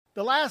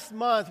The last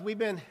month, we've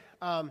been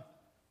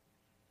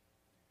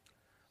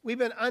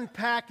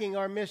unpacking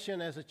our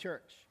mission as a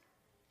church.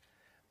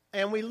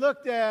 And we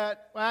looked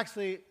at, well,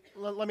 actually,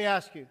 let me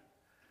ask you.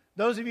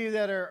 Those of you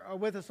that are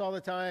with us all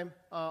the time,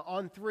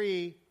 on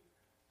three,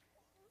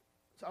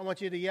 so I want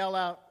you to yell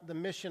out the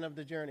mission of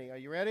the journey. Are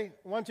you ready?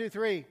 1, 2,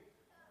 3.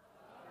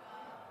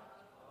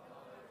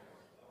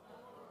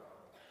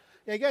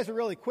 Yeah, you guys are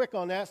really quick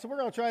on that, so we're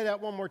going to try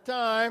that one more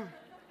time.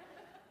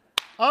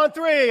 On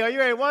three, are you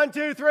ready? 1,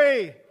 2,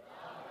 3.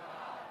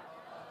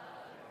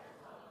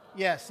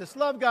 Yes, just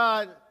love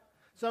God.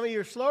 Some of you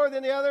are slower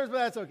than the others, but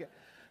that's okay.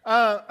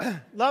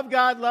 Love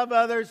God, love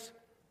others,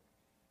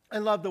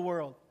 and love the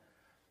world.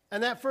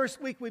 And that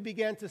first week, we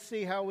began to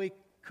see how we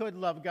could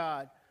love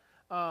God.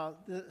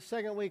 The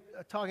second week,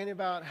 talking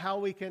about how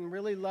we can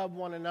really love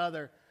one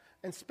another,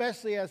 and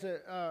especially as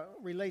it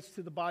relates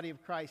to the body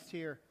of Christ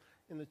here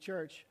in the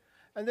church.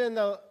 And then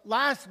the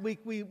last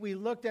week, we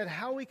looked at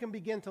how we can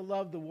begin to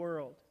love the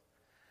world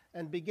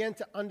and begin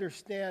to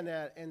understand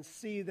that and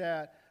see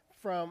that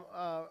from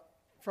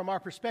our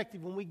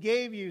perspective. When we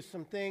gave you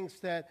some things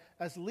that,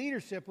 as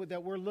leadership,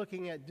 that we're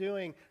looking at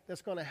doing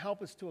that's going to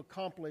help us to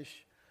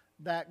accomplish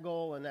that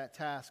goal and that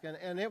task.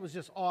 And it was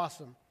just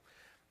awesome.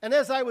 And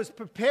as I was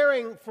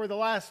preparing for the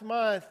last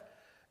month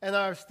and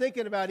I was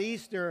thinking about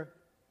Easter,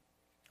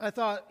 I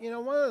thought,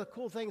 one of the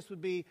cool things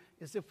would be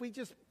is if we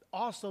just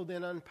also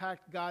then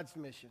unpacked God's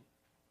mission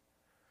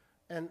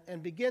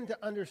and begin to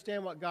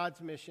understand what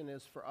God's mission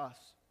is for us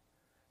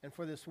and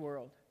for this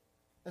world.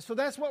 And so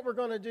that's what we're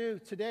going to do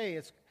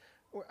today.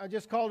 I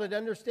just called it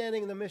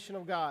Understanding the Mission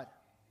of God.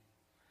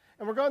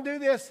 And we're going to do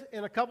this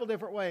in a couple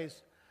different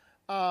ways.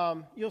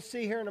 You'll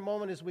see here in a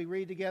moment as we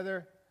read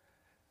together.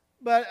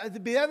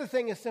 But the other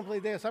thing is simply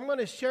this. I'm going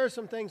to share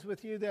some things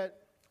with you that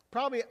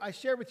probably I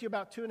shared with you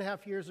about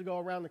 2.5 years ago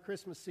around the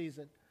Christmas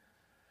season.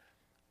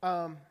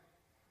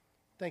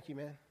 Thank you,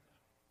 man.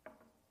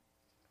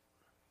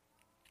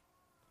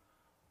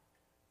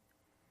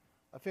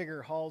 I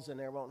figure holes in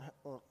there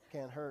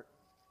can't hurt.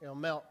 It'll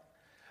melt.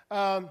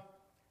 But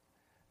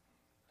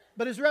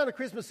it's around the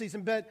Christmas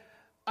season. But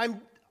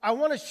I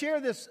want to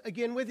share this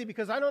again with you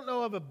because I don't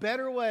know of a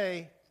better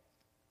way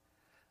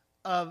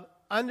of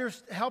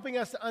helping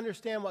us to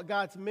understand what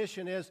God's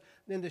mission is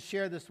than to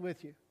share this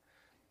with you.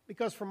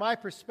 Because from my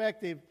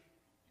perspective,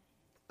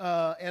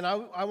 and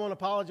I want to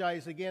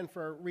apologize again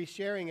for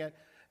resharing it,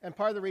 and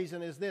part of the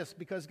reason is this,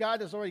 because God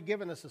has already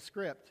given us a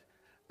script,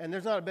 and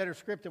there's not a better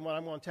script than what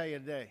I'm going to tell you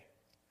today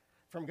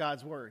from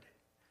God's Word.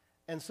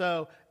 And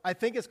so I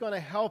think it's going to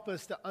help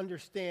us to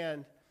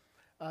understand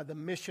the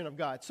mission of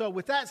God. So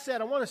with that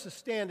said, I want us to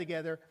stand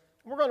together.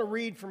 We're going to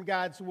read from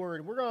God's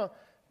Word. We're going to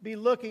be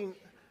looking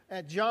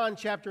at John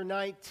chapter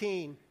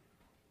 19.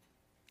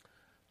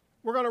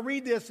 We're going to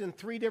read this in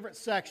 3 different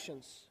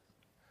sections.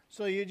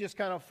 So you just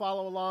kind of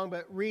follow along,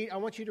 but I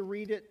want you to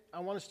read it. I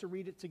want us to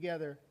read it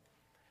together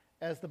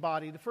as the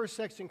body. The first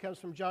section comes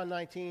from John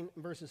 19,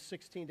 verses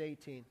 16 to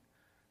 18.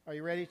 Are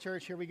you ready,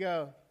 church? Here we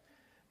go.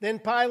 Then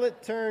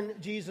Pilate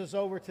turned Jesus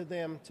over to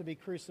them to be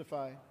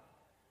crucified.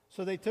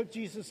 So they took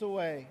Jesus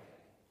away.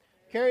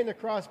 Carrying the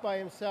cross by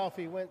himself,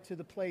 he went to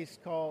the place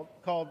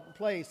called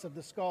Place of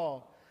the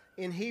Skull,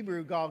 in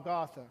Hebrew,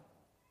 Golgotha.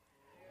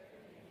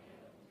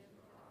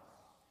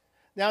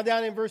 Now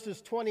down in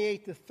verses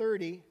 28 to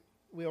 30,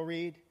 we'll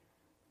read,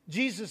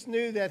 Jesus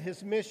knew that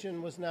his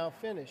mission was now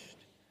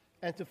finished.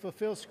 And to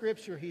fulfill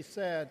Scripture, he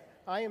said,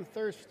 I am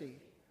thirsty.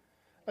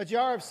 A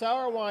jar of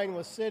sour wine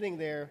was sitting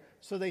there,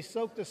 so they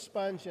soaked a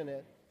sponge in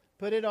it,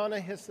 put it on a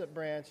hyssop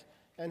branch,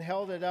 and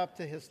held it up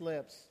to his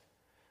lips.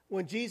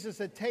 When Jesus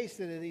had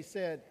tasted it, he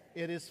said,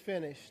 it is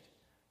finished.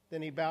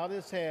 Then he bowed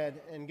his head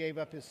and gave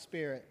up his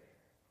spirit.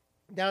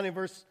 Down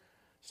in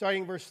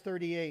starting verse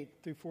 38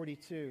 through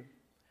 42.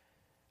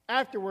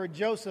 Afterward,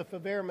 Joseph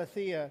of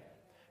Arimathea,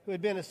 who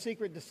had been a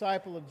secret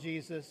disciple of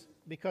Jesus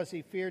because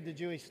he feared the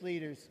Jewish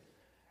leaders,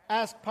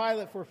 asked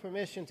Pilate for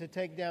permission to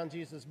take down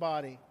Jesus'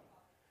 body.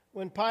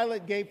 When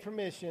Pilate gave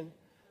permission,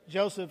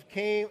 Joseph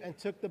came and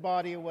took the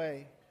body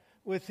away.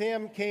 With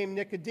him came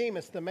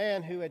Nicodemus, the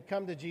man who had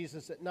come to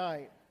Jesus at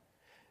night.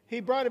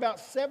 He brought about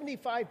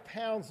 75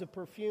 pounds of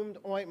perfumed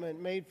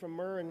ointment made from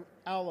myrrh and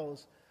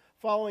aloes.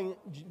 Following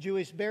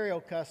Jewish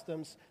burial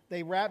customs,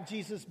 they wrapped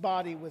Jesus'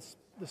 body with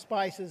the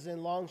spices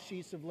in long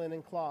sheets of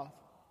linen cloth.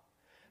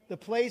 The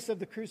place of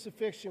the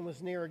crucifixion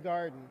was near a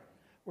garden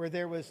where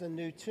there was a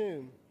new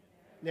tomb,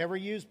 never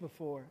used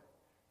before.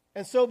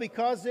 And so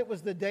because it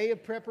was the day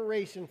of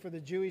preparation for the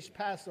Jewish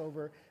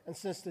Passover, and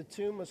since the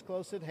tomb was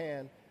close at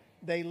hand,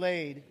 they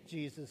laid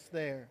Jesus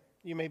there.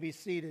 You may be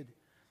seated,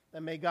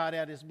 and may God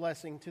add his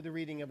blessing to the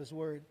reading of his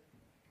word.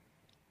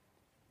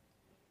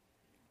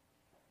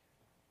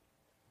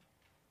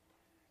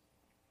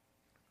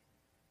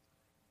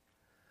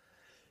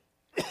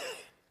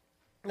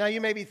 Now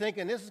you may be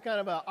thinking, this is kind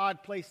of an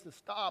odd place to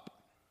stop.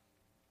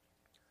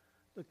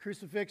 The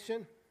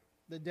crucifixion,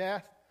 the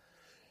death,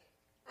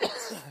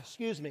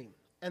 excuse me,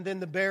 and then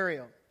the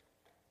burial.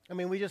 I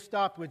mean, we just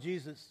stopped with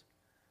Jesus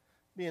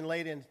being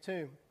laid in the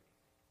tomb.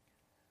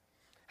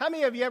 How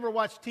many of you ever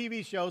watched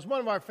TV shows? One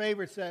of our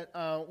favorites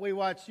that we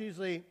watch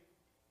usually,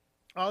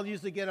 I'll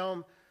usually get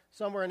home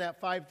somewhere in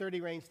that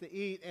 5:30 range to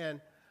eat, and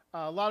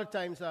a lot of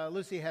times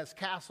Lucy has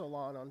Castle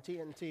on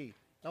TNT.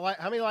 How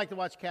many like to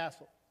watch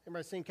Castle?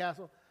 Anybody seen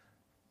Castle?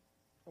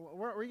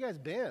 Where you guys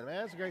been,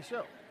 man? It's a great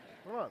show.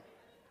 Come on.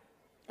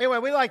 Anyway,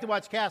 we like to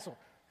watch Castle.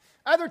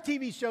 Other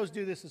TV shows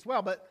do this as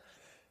well, but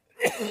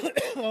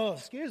oh,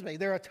 excuse me.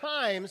 There are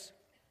times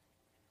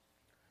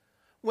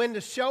when the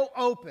show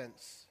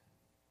opens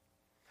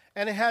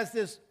and it has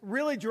this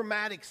really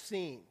dramatic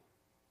scene,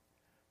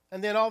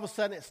 and then all of a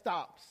sudden it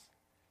stops,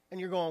 and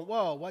you're going,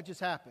 whoa, what just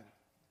happened?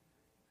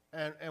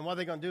 And what are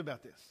they going to do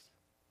about this?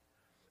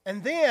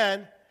 And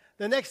then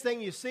the next thing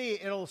you see,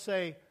 it'll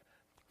say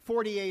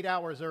 48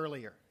 hours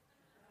earlier.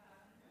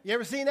 You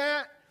ever seen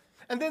that?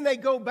 And then they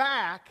go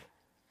back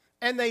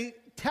and they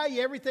tell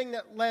you everything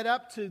that led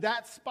up to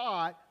that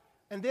spot,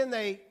 and then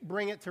they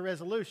bring it to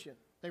resolution.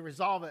 They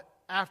resolve it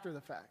after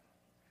the fact.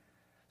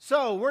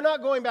 So we're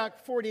not going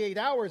back 48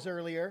 hours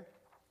earlier,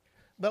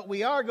 but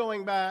we are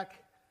going back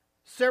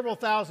several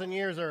thousand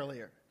years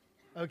earlier,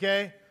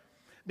 okay?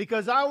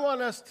 Because I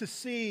want us to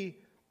see,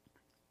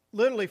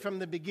 literally from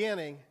the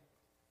beginning,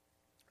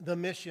 the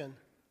mission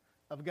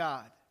of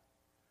God.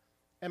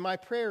 And my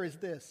prayer is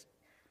this,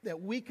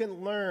 that we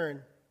can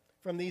learn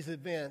from these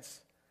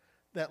events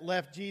that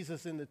left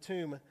Jesus in the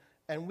tomb,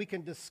 and we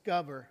can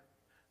discover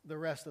the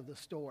rest of the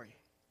story.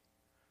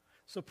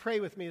 So pray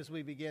with me as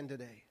we begin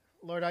today.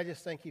 Lord, I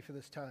just thank you for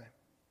this time.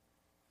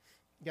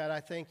 God,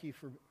 I thank you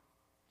for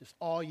just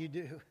all you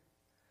do.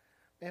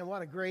 Man,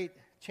 what a great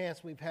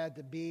chance we've had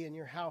to be in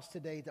your house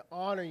today, to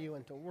honor you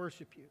and to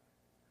worship you.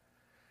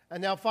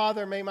 And now,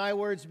 Father, may my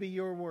words be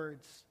your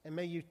words, and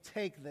may you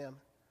take them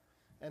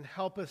and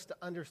help us to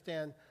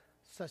understand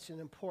such an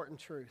important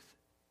truth.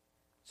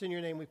 It's in your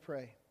name we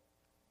pray.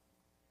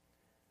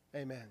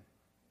 Amen.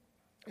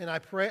 And I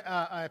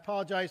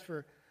apologize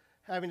for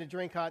having to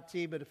drink hot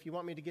tea, but if you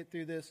want me to get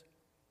through this,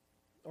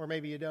 or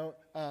maybe you don't,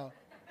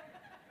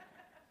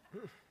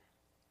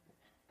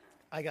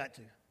 I got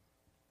to.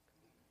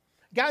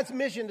 God's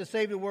mission to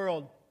save the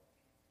world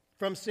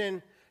from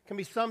sin can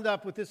be summed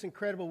up with this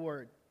incredible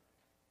word.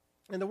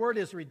 And the word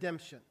is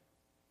redemption.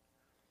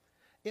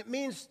 It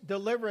means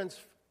deliverance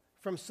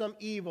from some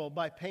evil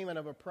by payment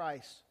of a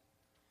price.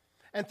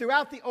 And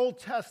throughout the Old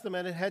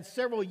Testament, it had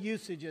several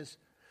usages,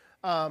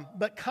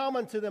 but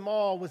common to them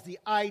all was the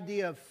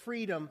idea of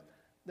freedom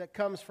that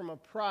comes from a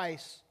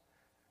price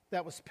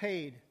that was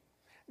paid.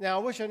 Now,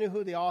 I wish I knew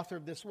who the author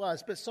of this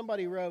was, but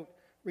somebody wrote,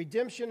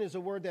 redemption is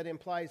a word that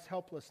implies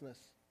helplessness.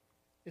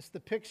 It's the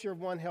picture of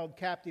one held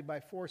captive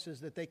by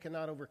forces that they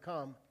cannot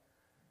overcome.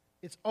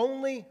 It's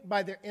only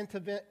by the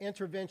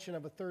intervention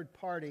of a third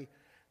party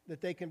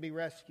that they can be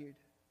rescued.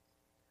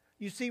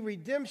 You see,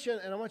 redemption,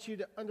 and I want you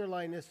to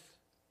underline this,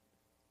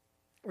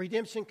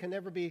 redemption can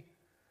never be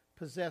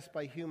possessed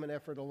by human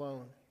effort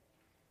alone.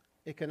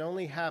 It can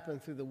only happen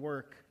through the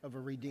work of a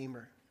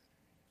Redeemer.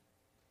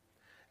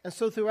 And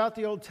so throughout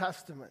the Old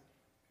Testament,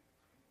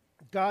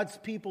 God's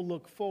people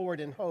look forward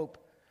in hope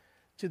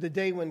to the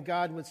day when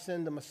God would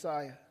send the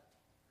Messiah,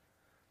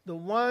 the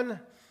one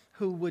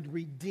who would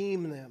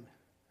redeem them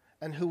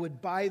and who would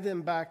buy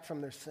them back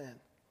from their sin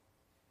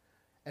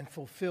and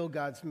fulfill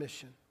God's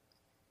mission.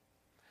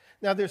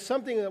 Now, there's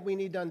something that we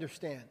need to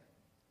understand.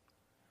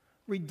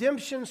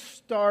 Redemption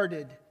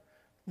started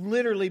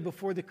literally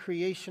before the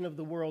creation of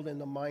the world in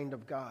the mind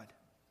of God.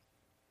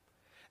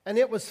 And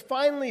it was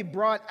finally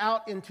brought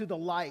out into the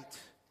light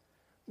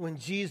when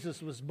Jesus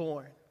was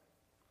born.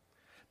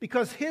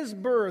 Because his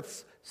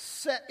birth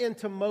set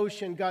into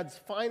motion God's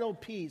final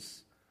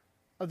piece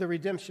of the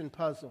redemption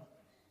puzzle.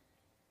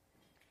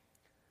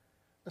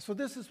 And so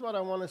this is what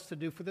I want us to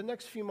do. For the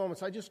next few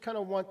moments, I just kind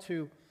of want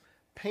to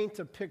paint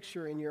a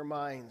picture in your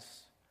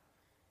minds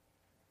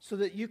so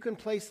that you can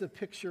place the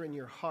picture in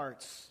your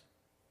hearts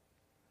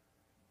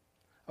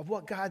of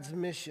what God's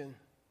mission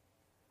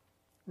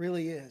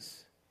really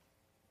is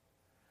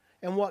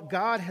and what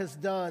God has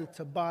done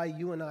to buy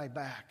you and I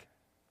back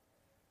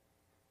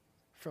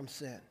from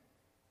sin.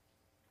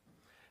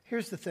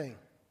 Here's the thing.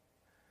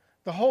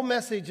 The whole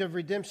message of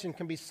redemption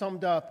can be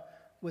summed up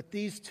with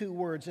these two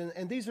words.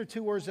 And these are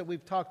two words that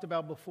we've talked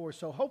about before,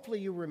 so hopefully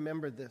you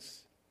remember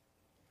this.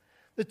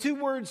 The two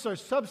words are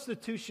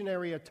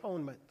substitutionary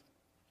atonement.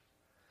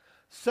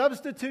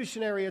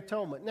 Substitutionary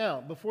atonement.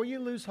 Now, before you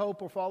lose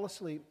hope or fall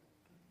asleep,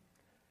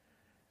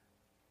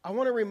 I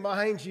want to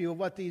remind you of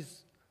what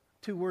these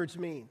two words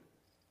mean.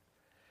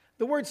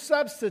 The word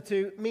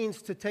substitute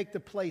means to take the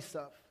place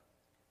of.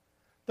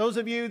 Those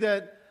of you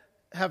that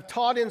have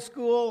taught in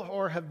school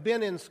or have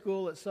been in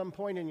school at some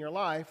point in your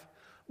life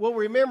will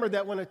remember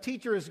that when a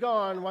teacher is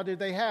gone, what do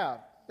they have?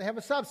 They have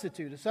a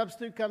substitute. A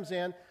substitute comes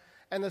in,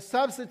 and the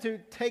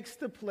substitute takes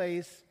the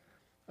place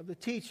of the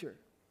teacher.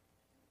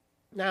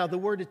 Now, the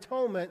word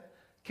atonement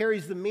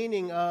carries the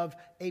meaning of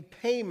a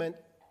payment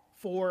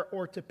for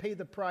or to pay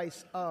the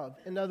price of.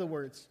 In other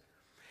words,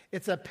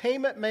 it's a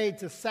payment made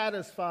to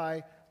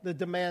satisfy the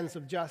demands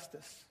of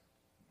justice.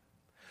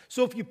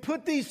 So if you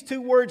put these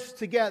two words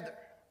together,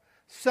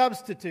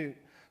 substitute,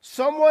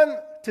 someone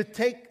to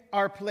take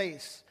our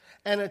place,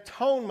 an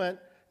atonement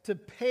to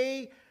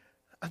pay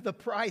the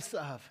price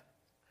of.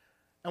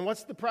 And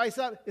what's the price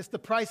of? It's the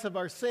price of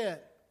our sin.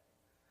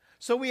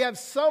 So we have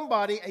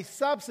somebody, a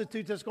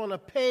substitute, that's going to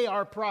pay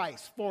our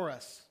price for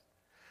us.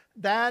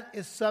 That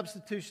is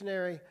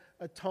substitutionary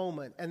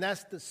atonement. And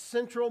that's the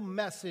central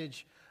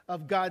message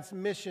of God's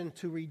mission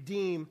to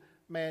redeem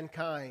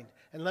mankind.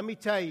 And let me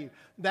tell you,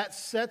 that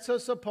sets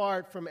us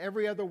apart from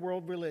every other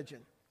world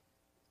religion.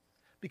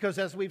 Because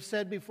as we've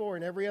said before,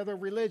 in every other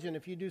religion,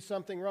 if you do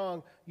something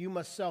wrong, you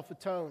must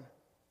self-atone.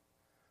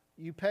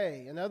 You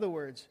pay. In other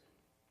words,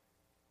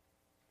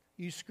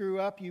 you screw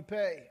up, you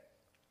pay.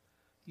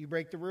 You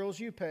break the rules,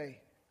 you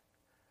pay.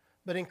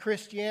 But in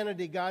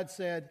Christianity, God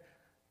said,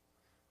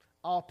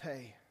 I'll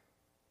pay.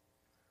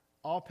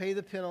 I'll pay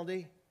the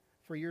penalty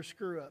for your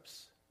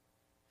screw-ups.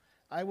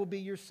 I will be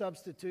your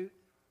substitute,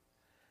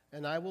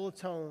 and I will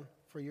atone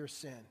for your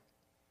sin.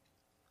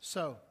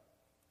 So,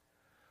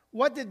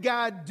 what did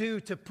God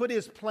do to put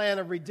his plan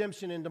of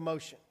redemption into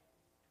motion?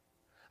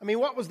 I mean,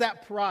 what was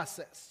that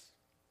process?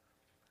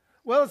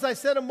 Well, as I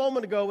said a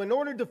moment ago, in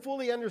order to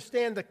fully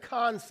understand the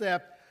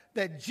concept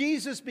that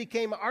Jesus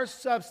became our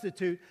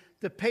substitute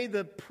to pay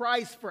the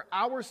price for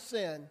our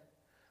sin,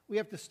 we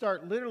have to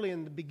start literally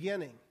in the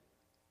beginning.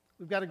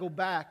 We've got to go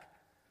back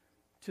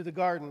to the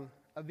Garden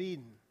of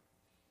Eden.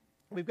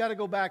 We've got to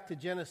go back to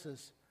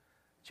Genesis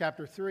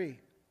chapter 3.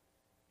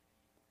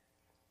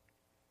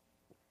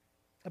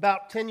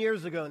 About 10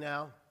 years ago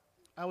now,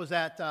 I was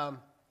at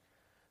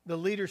the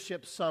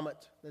Leadership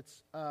Summit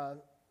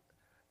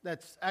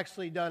that's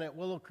actually done at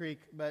Willow Creek,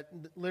 but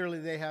literally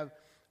they have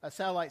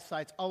satellite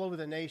sites all over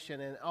the nation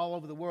and all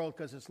over the world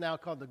because it's now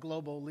called the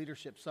Global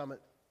Leadership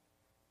Summit.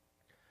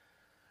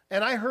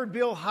 And I heard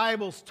Bill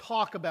Hybels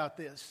talk about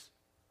this.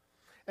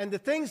 And the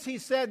things he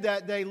said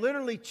that they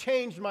literally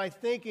changed my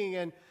thinking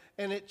and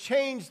it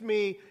changed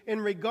me in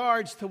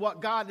regards to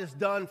what God has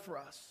done for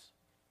us.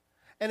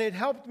 And it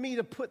helped me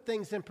to put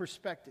things in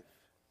perspective.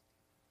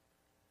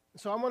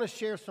 So I'm going to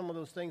share some of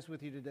those things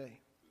with you today.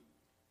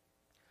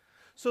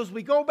 So as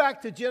we go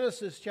back to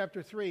Genesis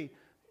chapter 3,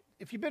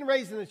 if you've been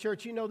raised in the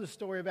church, you know the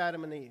story of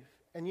Adam and Eve.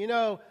 And you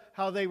know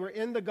how they were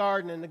in the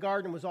garden, and the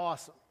garden was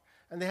awesome.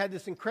 And they had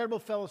this incredible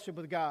fellowship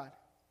with God.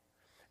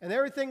 And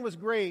everything was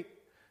great.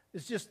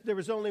 It's just there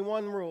was only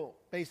one rule,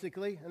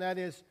 basically, and that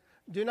is,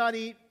 do not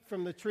eat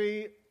from the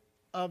tree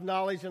of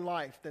knowledge and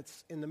life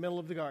that's in the middle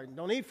of the garden.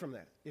 Don't eat from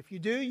that. If you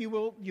do, you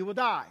will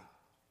die.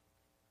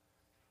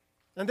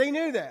 And they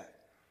knew that.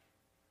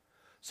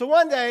 So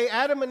one day,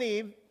 Adam and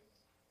Eve,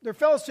 they're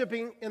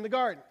fellowshipping in the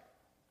garden.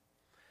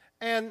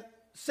 And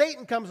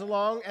Satan comes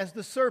along as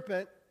the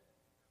serpent,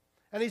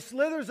 and he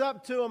slithers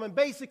up to them and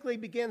basically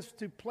begins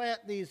to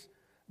plant these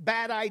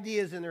bad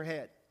ideas in their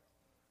head.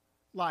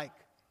 Like,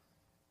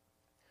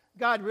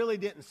 God really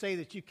didn't say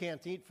that you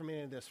can't eat from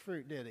any of this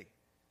fruit, did he?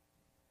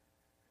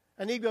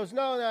 And Eve goes,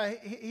 no.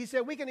 He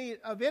said we can eat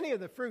of any of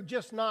the fruit,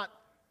 just not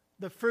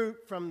the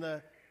fruit from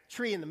the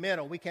tree in the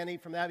middle. We can't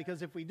eat from that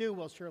because if we do,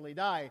 we'll surely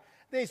die.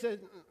 Then he said,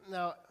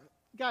 no,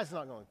 God's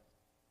not going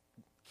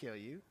to kill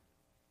you.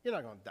 You're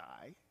not going to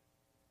die.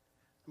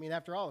 I mean,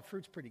 after all, the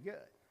fruit's pretty good.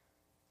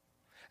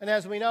 And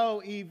as we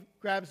know, Eve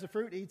grabs the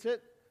fruit, eats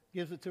it,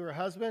 gives it to her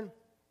husband,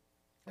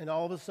 and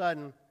all of a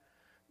sudden,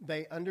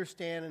 they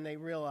understand and they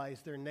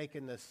realize their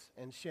nakedness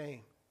and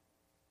shame.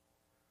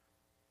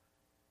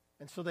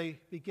 And so they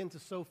begin to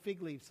sew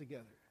fig leaves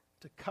together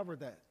to cover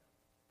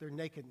their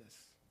nakedness.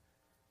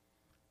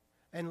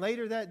 And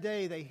later that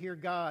day, they hear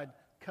God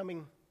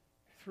coming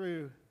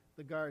through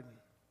the garden,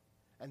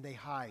 and they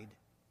hide.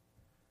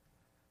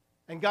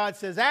 And God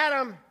says,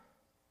 Adam,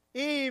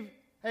 Eve,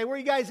 hey, where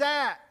you guys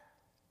at?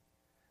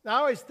 Now, I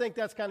always think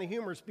that's kind of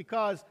humorous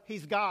because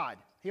he's God.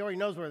 He already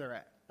knows where they're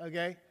at,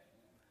 okay?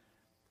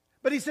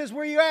 But he says,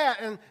 where you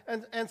at?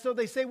 And so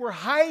they say, we're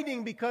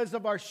hiding because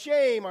of our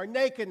shame, our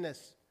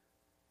nakedness.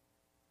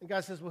 And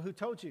God says, well, who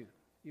told you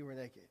you were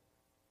naked?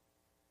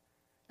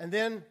 And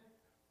then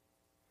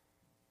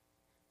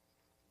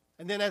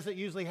as it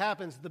usually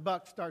happens, the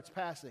buck starts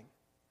passing.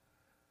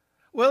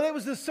 Well, it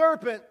was the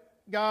serpent,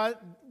 God,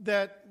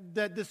 that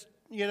this,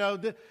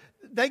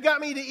 they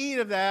got me to eat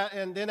of that.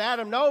 And then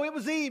Adam, no, it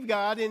was Eve,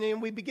 God. And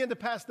then we begin to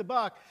pass the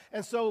buck.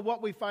 And so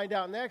what we find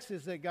out next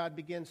is that God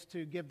begins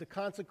to give the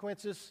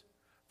consequences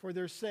for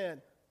their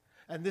sin.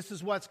 And this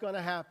is what's going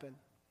to happen.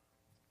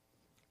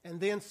 And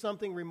then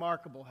something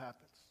remarkable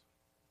happens.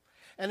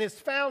 And it's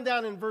found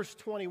down in verse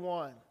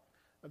 21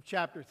 of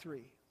chapter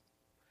 3.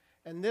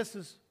 And this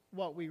is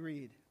what we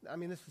read. I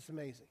mean, this is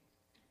amazing.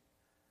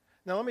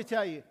 Now, let me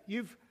tell you,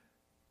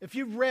 if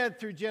you've read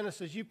through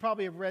Genesis, you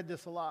probably have read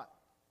this a lot.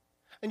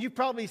 And you've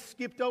probably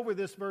skipped over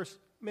this verse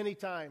many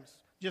times,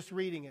 just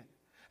reading it,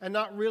 and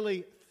not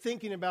really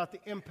thinking about the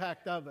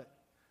impact of it.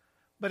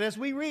 But as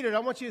we read it, I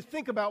want you to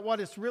think about what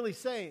it's really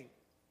saying.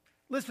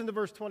 Listen to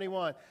verse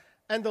 21.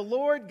 And the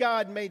Lord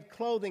God made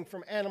clothing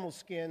from animal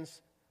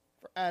skins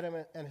for Adam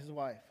and his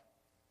wife.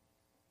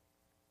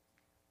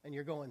 And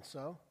you're going,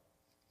 so?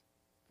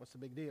 What's the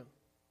big deal?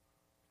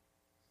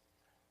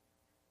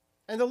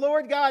 And the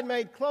Lord God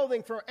made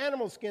clothing for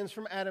animal skins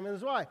from Adam and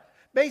his wife.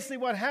 Basically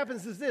what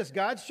happens is this.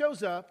 God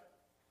shows up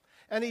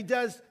and he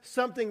does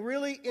something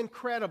really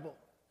incredible.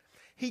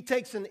 He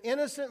takes an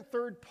innocent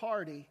third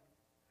party,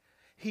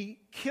 he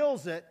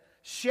kills it,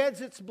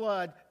 sheds its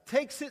blood,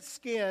 takes its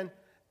skin,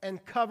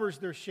 and covers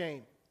their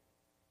shame.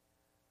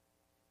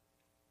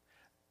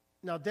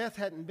 Now, death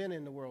hadn't been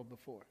in the world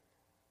before.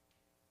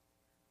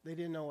 They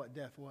didn't know what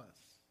death was.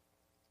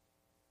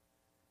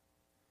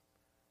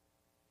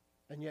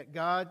 And yet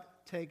God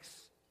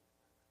takes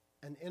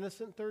an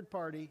innocent third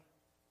party,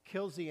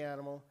 kills the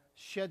animal,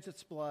 sheds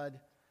its blood,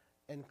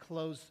 and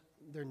clothes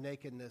their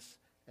nakedness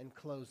and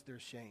clothes their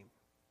shame.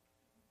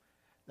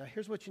 Now,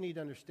 here's what you need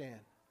to understand.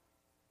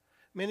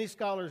 Many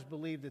scholars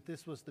believe that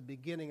this was the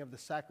beginning of the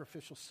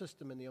sacrificial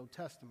system in the Old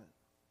Testament.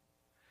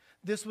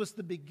 This was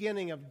the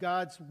beginning of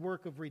God's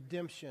work of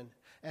redemption,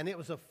 and it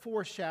was a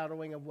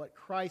foreshadowing of what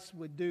Christ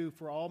would do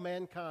for all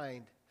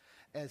mankind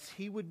as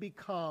he would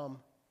become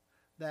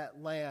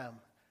that lamb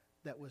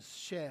that was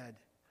shed,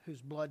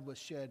 whose blood was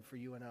shed for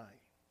you and I.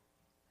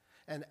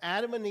 And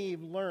Adam and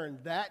Eve learned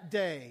that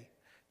day,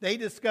 they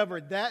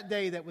discovered that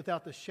day that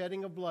without the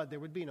shedding of blood, there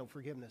would be no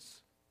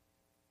forgiveness.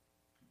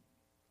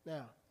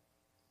 Now,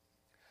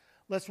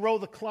 let's roll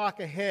the clock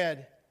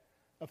ahead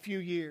a few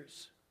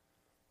years.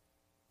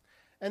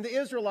 And the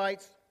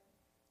Israelites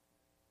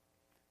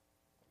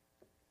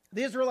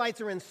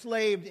are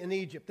enslaved in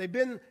Egypt. They've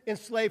been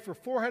enslaved for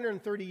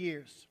 430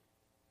 years.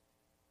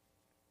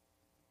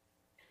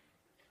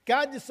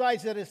 God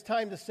decides that it's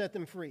time to set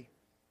them free.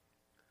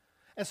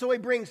 And so he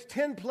brings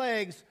 10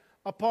 plagues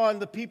upon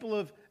the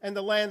people and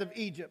the land of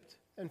Egypt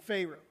and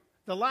Pharaoh.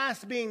 The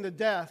last being the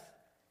death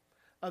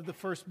of the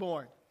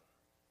firstborn.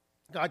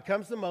 God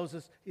comes to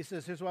Moses. He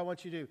says, here's what I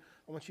want you to do.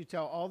 I want you to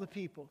tell all the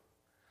people,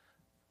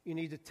 you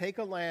need to take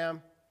a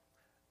lamb,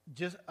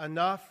 just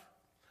enough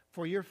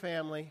for your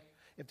family.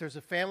 If there's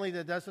a family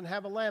that doesn't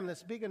have a lamb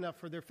that's big enough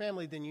for their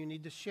family, then you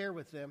need to share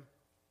with them.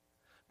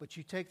 But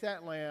you take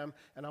that lamb,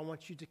 and I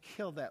want you to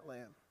kill that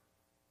lamb.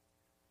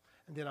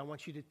 And then I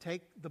want you to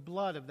take the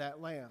blood of that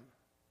lamb,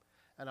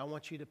 and I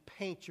want you to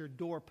paint your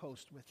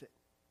doorpost with it.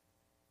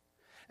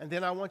 And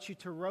then I want you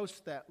to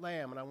roast that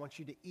lamb, and I want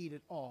you to eat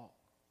it all.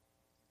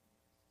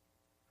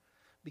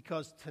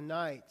 Because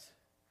tonight,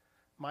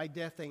 my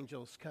death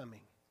angel is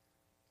coming.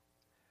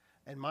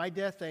 And my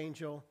death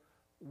angel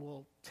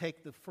will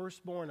take the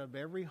firstborn of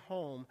every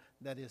home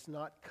that is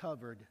not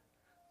covered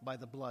by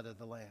the blood of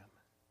the Lamb.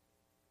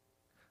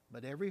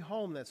 But every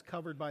home that's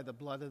covered by the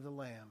blood of the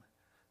Lamb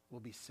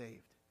will be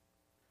saved.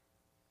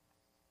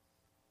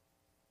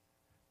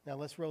 Now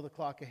let's roll the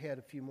clock ahead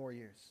a few more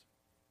years.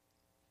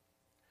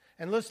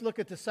 And let's look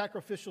at the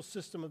sacrificial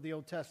system of the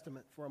Old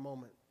Testament for a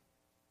moment.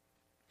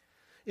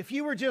 If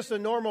you were just a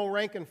normal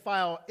rank and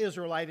file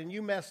Israelite and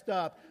you messed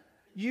up,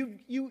 you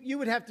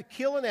would have to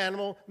kill an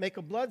animal, make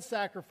a blood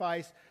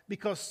sacrifice,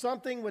 because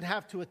something would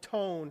have to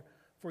atone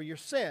for your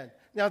sin.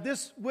 Now,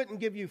 this wouldn't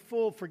give you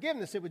full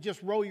forgiveness. It would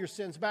just roll your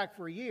sins back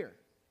for a year.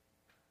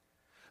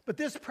 But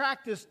this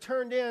practice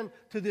turned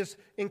into this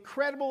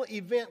incredible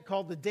event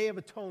called the Day of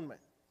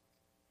Atonement.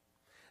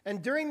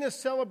 And during this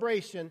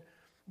celebration,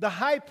 the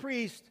high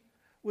priest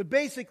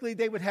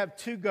they would have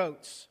two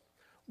goats.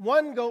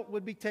 One goat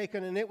would be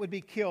taken and it would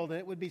be killed and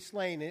it would be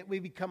slain and it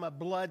would become a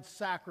blood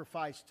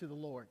sacrifice to the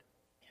Lord.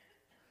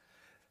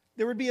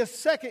 There would be a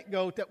second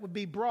goat that would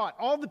be brought.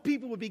 All the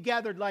people would be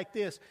gathered like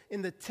this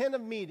in the tent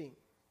of meeting.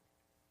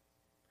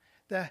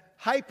 The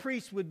high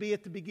priest would be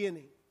at the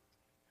beginning,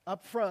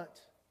 up front.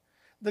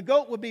 The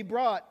goat would be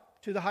brought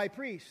to the high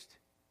priest.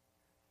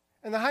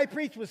 And the high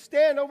priest would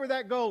stand over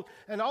that goat,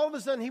 and all of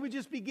a sudden he would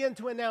just begin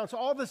to announce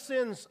all the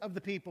sins of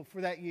the people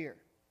for that year.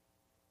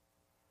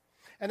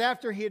 And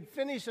after he had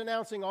finished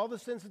announcing all the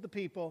sins of the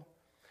people,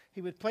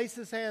 he would place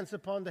his hands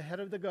upon the head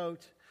of the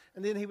goat,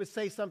 and then he would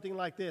say something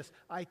like this: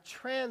 I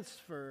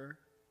transfer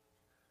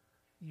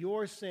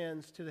your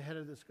sins to the head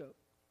of this goat.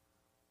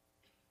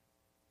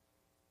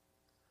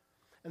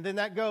 And then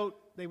that goat,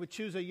 they would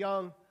choose a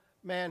young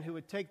man who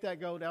would take that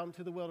goat out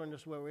into the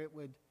wilderness where it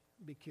would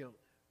be killed.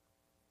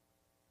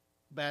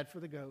 Bad for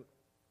the goat,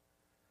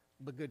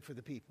 but good for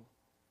the people.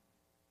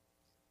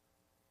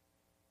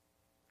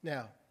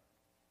 Now,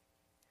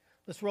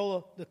 let's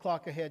roll the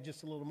clock ahead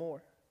just a little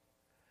more.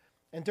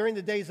 And during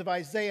the days of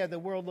Isaiah, the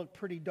world looked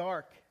pretty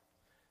dark.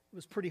 It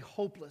was pretty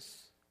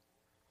hopeless.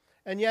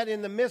 And yet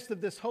in the midst of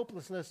this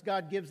hopelessness,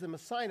 God gives them a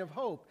sign of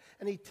hope.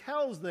 And he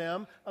tells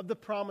them of the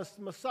promised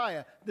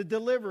Messiah, the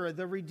deliverer,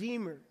 the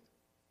Redeemer.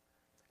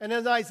 And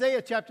in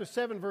Isaiah chapter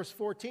 7, verse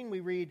 14,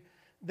 we read,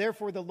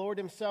 Therefore the Lord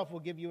himself will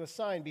give you a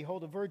sign.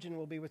 Behold, a virgin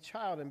will be with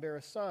child and bear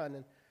a son,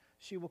 and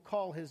she will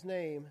call his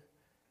name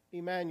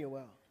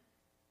Emmanuel.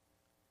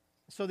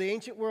 So the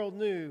ancient world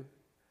knew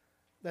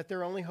that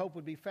their only hope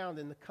would be found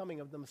in the coming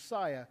of the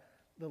Messiah,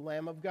 the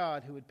Lamb of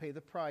God, who would pay the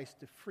price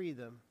to free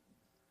them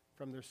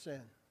from their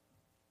sin.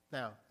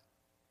 Now,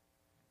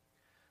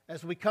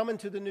 as we come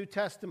into the New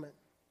Testament,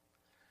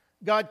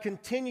 God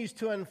continues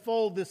to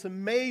unfold this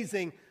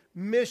amazing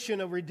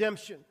mission of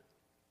redemption.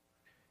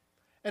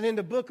 And in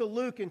the book of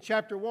Luke in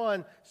chapter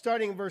 1,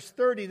 starting in verse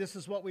 30, this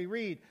is what we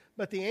read.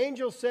 But the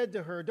angel said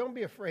to her, "Don't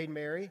be afraid,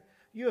 Mary.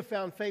 You have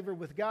found favor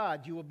with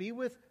God. You will be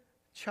with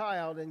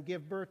child and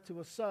give birth to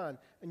a son,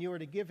 and you are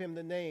to give him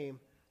the name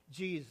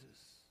Jesus."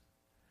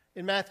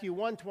 In Matthew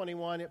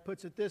 1:21, it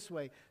puts it this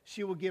way.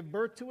 She will give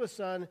birth to a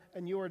son,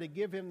 and you are to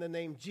give him the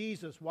name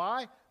Jesus.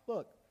 Why?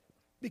 Look,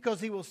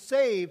 because he will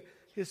save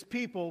his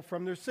people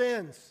from their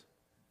sins.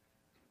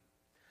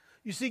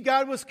 You see,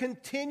 God was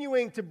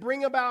continuing to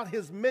bring about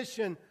his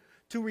mission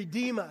to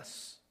redeem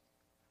us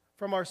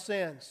from our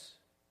sins.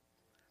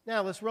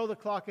 Now, let's roll the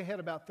clock ahead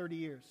about 30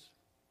 years.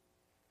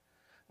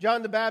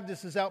 John the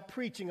Baptist is out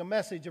preaching a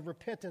message of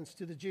repentance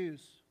to the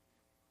Jews.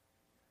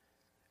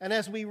 And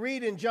as we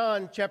read in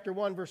John chapter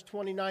 1, verse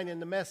 29 in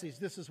the Message,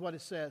 this is what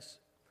it says.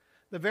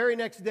 The very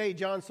next day,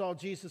 John saw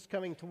Jesus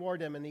coming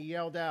toward him, and he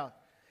yelled out,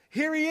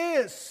 "Here he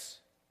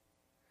is,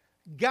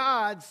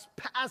 God's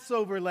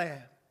Passover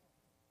lamb.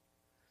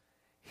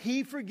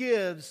 He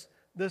forgives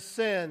the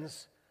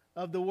sins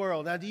of the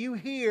world." Now, do you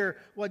hear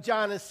what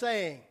John is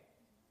saying?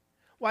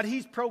 What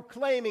he's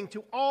proclaiming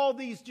to all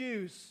these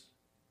Jews.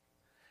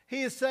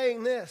 He is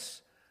saying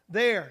this,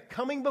 there,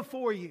 coming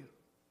before you.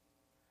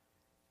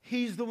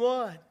 He's the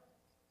one.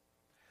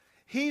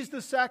 He's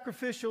the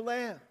sacrificial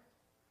lamb.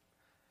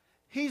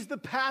 He's the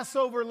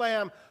Passover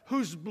lamb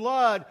whose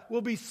blood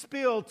will be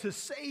spilled to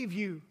save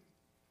you.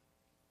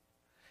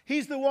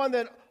 He's the one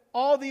that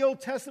all the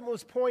Old Testament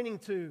was pointing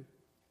to.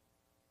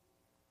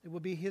 It will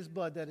be his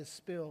blood that is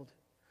spilled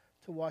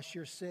to wash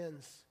your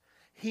sins.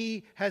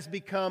 He has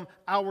become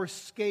our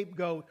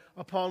scapegoat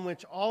upon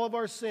which all of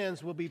our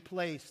sins will be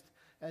placed,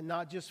 and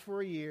not just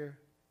for a year,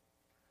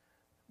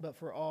 but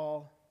for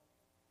all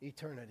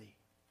eternity.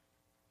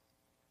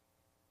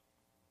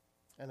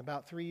 And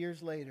about 3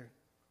 years later,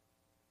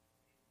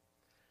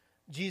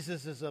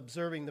 Jesus is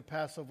observing the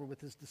Passover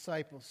with his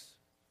disciples.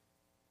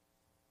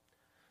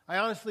 I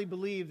honestly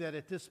believe that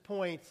at this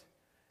point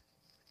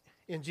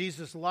in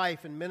Jesus'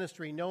 life and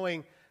ministry,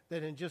 knowing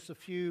that in just a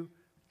few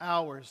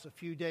hours, a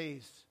few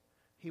days,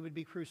 he would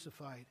be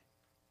crucified,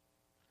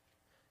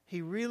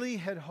 he really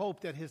had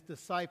hoped that his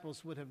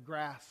disciples would have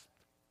grasped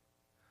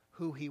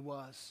who he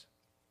was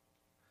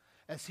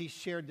as he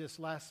shared this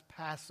last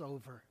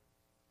Passover,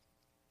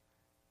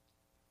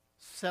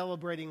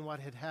 celebrating what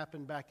had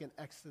happened back in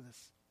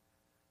Exodus.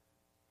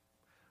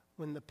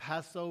 When the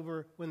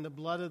Passover, when the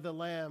blood of the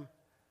Lamb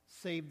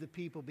saved the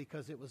people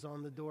because it was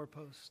on the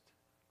doorpost.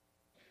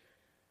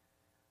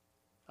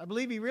 I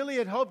believe he really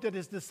had hoped that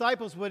his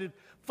disciples would have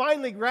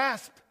finally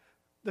grasped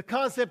the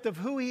concept of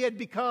who he had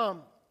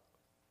become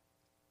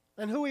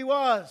and who he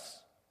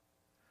was.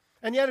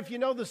 And yet, if you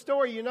know the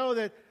story, you know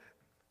that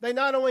they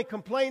not only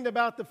complained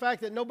about the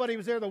fact that nobody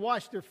was there to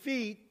wash their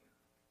feet,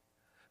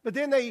 but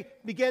then they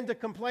began to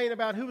complain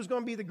about who was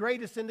going to be the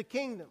greatest in the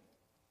kingdom.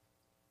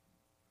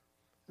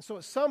 And so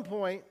at some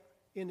point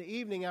in the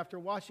evening, after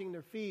washing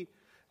their feet,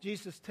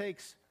 Jesus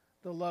takes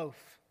the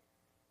loaf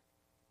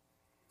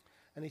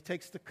and he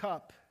takes the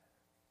cup.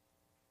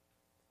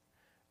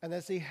 And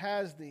as he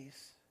has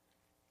these,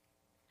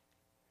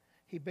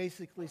 he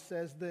basically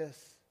says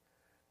this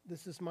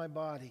is my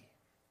body.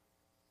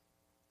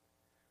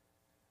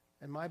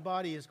 And my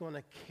body is going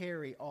to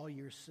carry all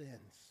your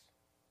sins.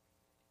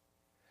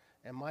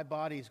 And my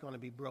body is going to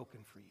be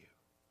broken for you.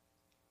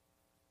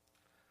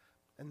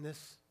 And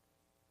this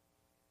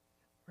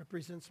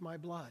represents my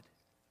blood.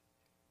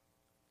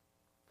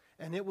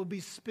 And it will be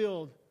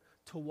spilled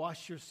to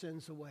wash your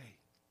sins away.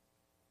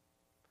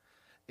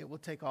 It will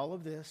take all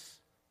of this,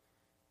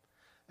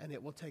 and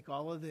it will take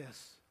all of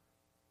this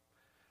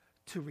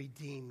to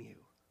redeem you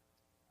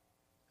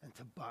and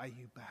to buy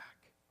you back.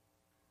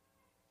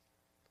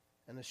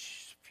 And a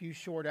few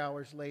short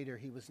hours later,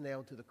 he was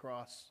nailed to the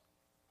cross.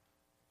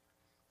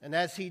 And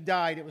as he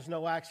died, it was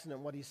no accident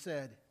what he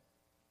said,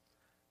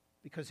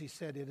 because he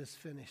said, "It is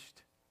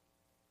finished.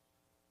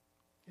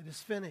 It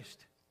is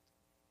finished."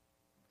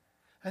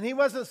 And he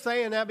wasn't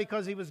saying that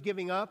because he was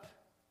giving up.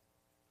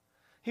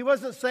 He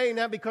wasn't saying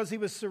that because he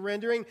was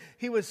surrendering.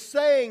 He was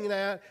saying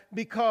that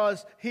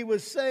because he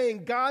was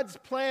saying God's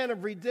plan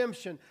of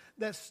redemption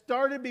that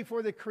started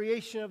before the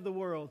creation of the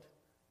world,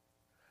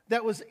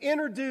 that was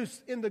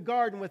introduced in the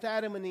garden with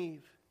Adam and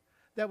Eve,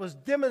 that was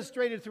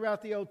demonstrated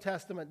throughout the Old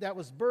Testament, that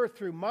was birthed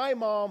through my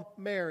mom,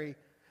 Mary,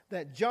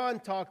 that John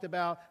talked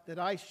about, that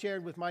I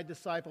shared with my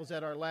disciples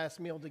at our last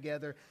meal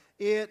together.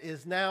 It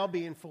is now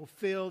being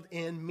fulfilled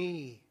in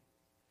me.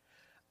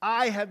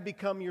 I have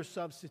become your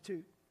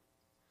substitute.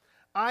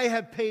 I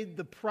have paid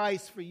the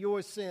price for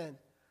your sin.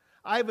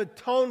 I've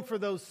atoned for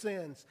those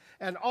sins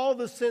and all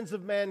the sins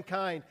of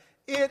mankind.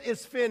 It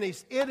is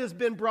finished. It has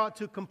been brought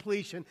to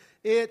completion.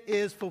 It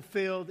is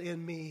fulfilled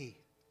in me.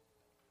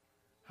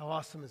 How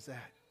awesome is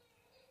that?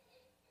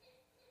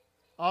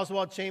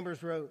 Oswald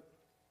Chambers wrote,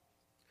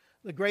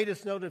 "The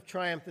greatest note of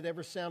triumph that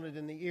ever sounded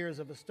in the ears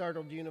of a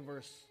startled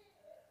universe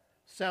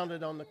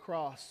sounded on the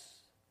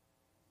cross.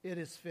 It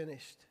is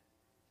finished."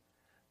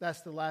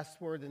 That's the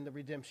last word in the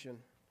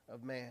redemption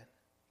of man.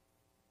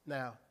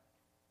 Now,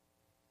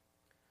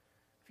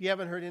 if If you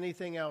haven't heard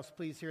anything else,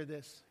 please hear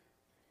this.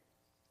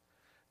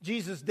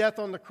 Jesus' death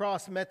on the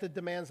cross met the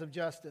demands of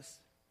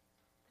justice.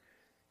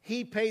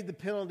 He paid the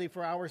penalty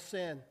for our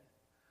sin.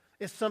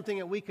 It's something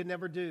that we could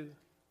never do,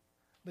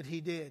 but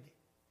He did.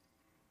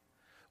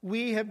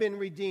 We have been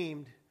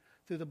redeemed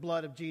through the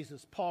blood of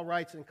Jesus. Paul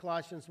writes in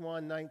Colossians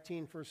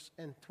 1:19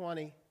 and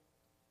 20,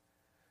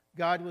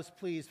 God was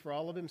pleased for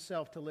all of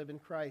Himself to live in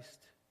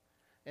Christ,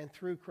 and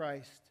through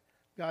Christ,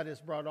 God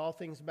has brought all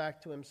things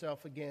back to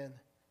Himself again,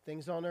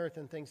 things on earth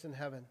and things in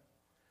heaven.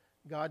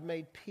 God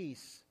made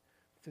peace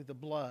through the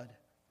blood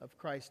of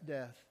Christ's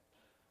death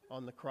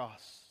on the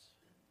cross.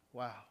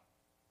 Wow.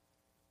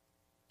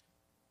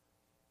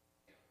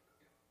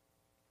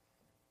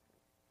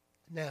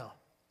 Now,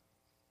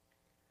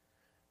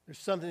 there's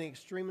something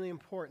extremely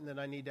important that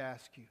I need to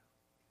ask you,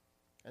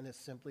 and it's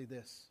simply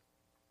this.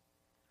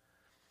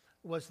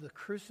 Was the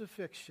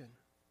crucifixion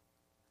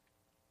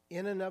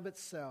in and of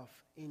itself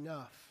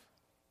enough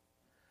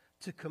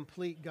to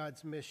complete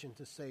God's mission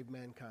to save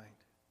mankind?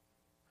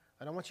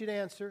 I don't want you to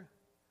answer,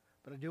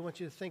 but I do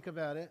want you to think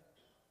about it.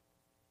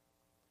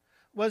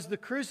 Was the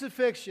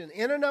crucifixion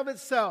in and of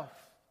itself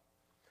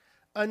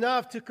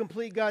enough to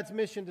complete God's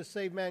mission to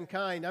save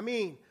mankind? I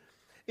mean,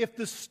 if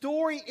the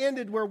story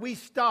ended where we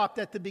stopped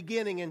at the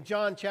beginning in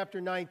John chapter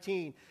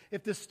 19,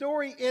 if the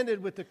story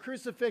ended with the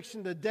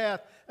crucifixion, the death,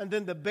 and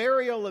then the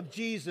burial of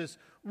Jesus,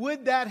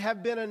 would that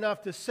have been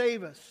enough to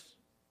save us?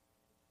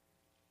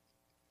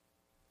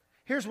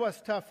 Here's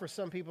what's tough for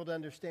some people to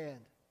understand.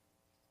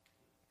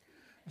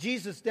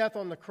 Jesus' death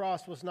on the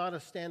cross was not a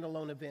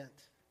standalone event.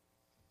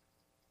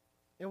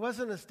 It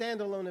wasn't a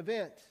standalone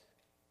event.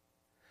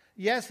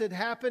 Yes, it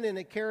happened and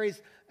it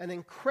carries an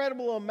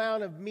incredible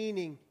amount of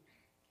meaning.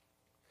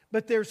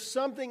 But there's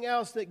something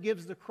else that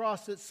gives the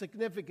cross its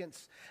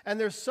significance. And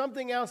there's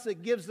something else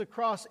that gives the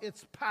cross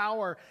its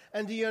power.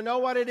 And do you know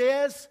what it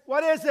is?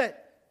 What is it?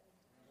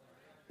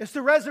 It's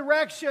the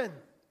resurrection.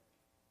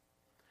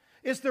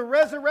 It's the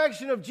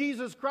resurrection of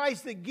Jesus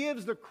Christ that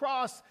gives the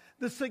cross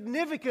the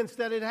significance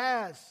that it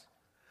has.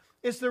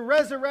 It's the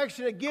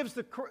resurrection that gives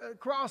the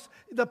cross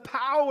the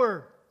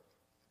power.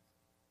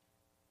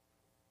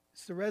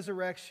 It's the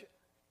resurrection.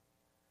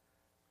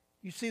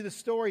 You see, the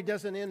story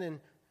doesn't end in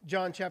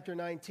John chapter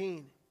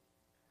 19.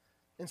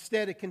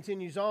 Instead, it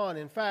continues on.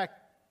 In fact,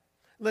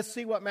 let's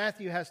see what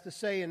Matthew has to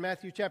say in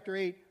Matthew chapter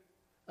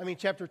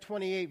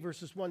 28,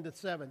 verses 1 to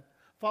 7.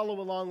 Follow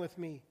along with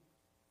me.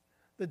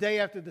 The day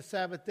after the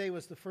Sabbath day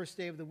was the first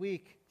day of the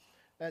week.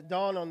 At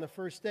dawn on the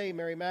first day,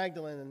 Mary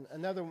Magdalene and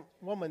another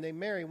woman named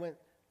Mary went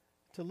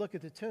to look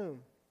at the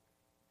tomb.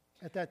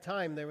 At that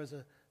time, there was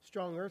a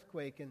strong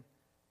earthquake, and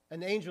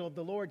an angel of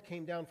the Lord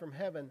came down from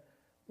heaven,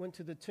 went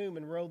to the tomb,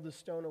 and rolled the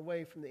stone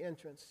away from the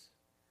entrance.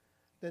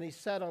 Then He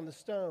sat on the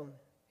stone.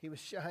 He was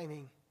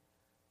shining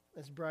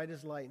as bright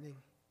as lightning,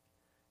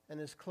 and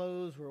His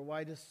clothes were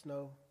white as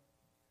snow.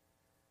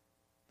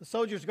 The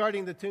soldiers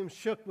guarding the tomb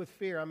shook with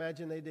fear. I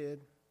imagine they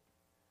did,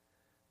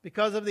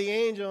 because of the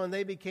angel, and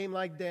they became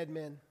like dead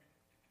men.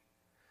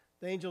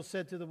 The angel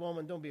said to the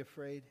woman, "Don't be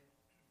afraid.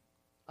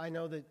 I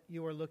know that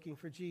you are looking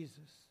for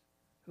Jesus,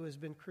 who has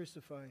been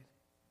crucified.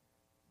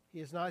 He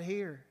is not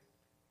here.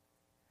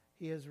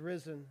 He has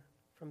risen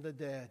from the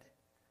dead,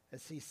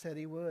 as He said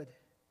He would.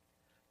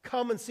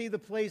 Come and see the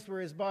place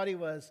where His body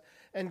was,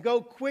 and go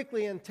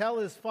quickly and tell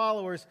His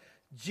followers,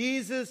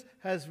 Jesus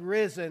has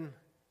risen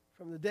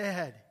from the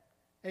dead."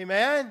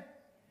 Amen?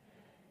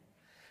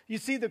 You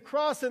see, the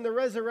cross and the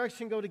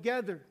resurrection go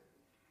together.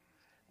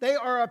 They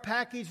are a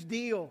package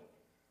deal.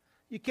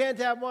 You can't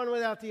have one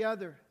without the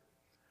other.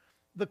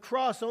 The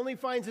cross only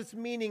finds its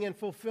meaning and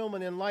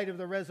fulfillment in light of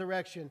the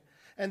resurrection,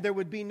 and there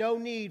would be no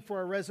need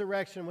for a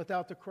resurrection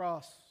without the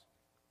cross.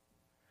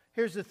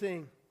 Here's the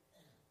thing.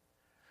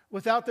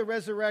 Without the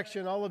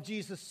resurrection, all of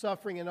Jesus'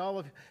 suffering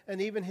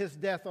and even His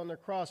death on the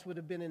cross would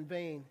have been in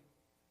vain.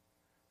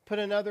 Put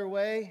another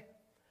way,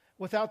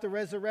 without the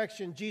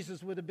resurrection,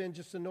 Jesus would have been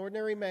just an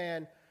ordinary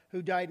man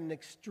who died an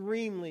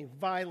extremely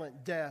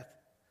violent death,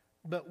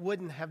 but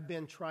wouldn't have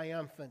been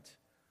triumphant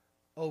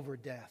over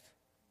death.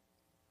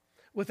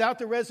 Without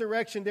the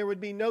resurrection, there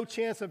would be no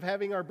chance of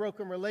having our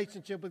broken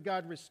relationship with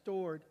God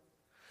restored.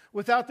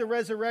 Without the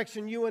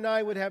resurrection, you and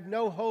I would have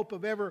no hope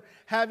of ever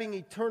having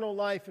eternal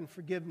life and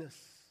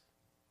forgiveness.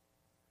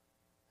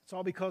 It's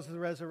all because of the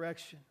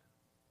resurrection.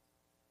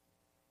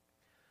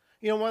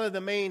 You know, one of the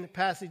main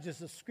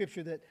passages of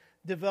Scripture that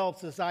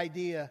develops this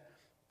idea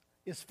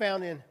is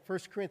found in 1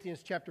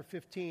 Corinthians chapter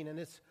 15, and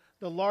it's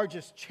the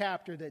largest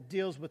chapter that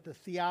deals with the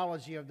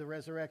theology of the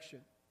resurrection.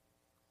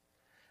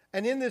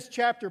 And in this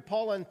chapter,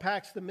 Paul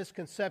unpacks the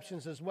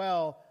misconceptions as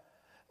well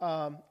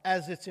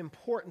as its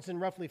importance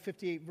in roughly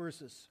 58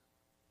 verses.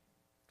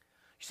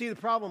 You see, the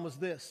problem was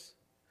this.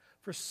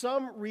 For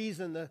some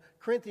reason, the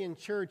Corinthian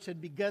church had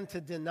begun to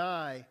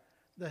deny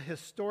the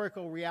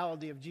historical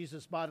reality of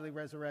Jesus' bodily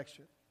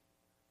resurrection.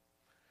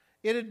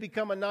 It had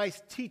become a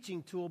nice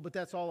teaching tool, but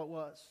that's all it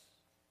was.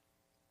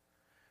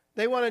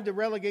 They wanted to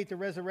relegate the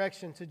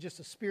resurrection to just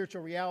a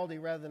spiritual reality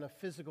rather than a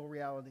physical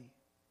reality.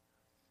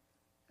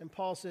 And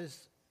Paul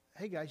says,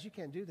 hey guys, you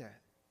can't do that.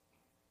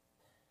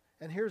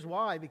 And here's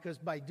why. Because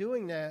by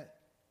doing that,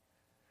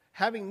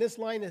 having this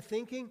line of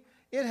thinking,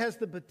 it has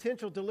the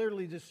potential to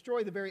literally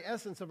destroy the very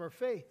essence of our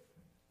faith.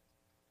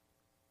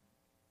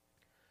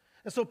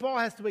 And so Paul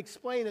has to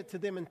explain it to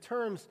them in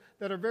terms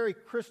that are very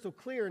crystal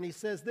clear. And he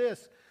says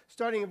this,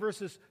 starting in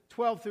verses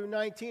 12 through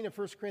 19 of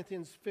 1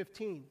 Corinthians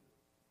 15.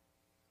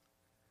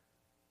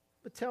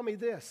 But tell me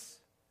this,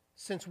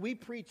 since we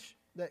preach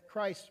that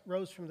Christ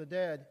rose from the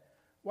dead,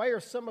 why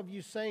are some of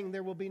you saying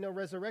there will be no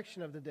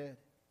resurrection of the dead?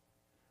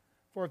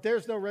 For if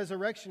there's no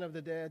resurrection of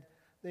the dead,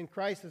 then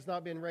Christ has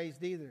not been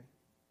raised either.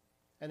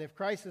 And if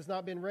Christ has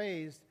not been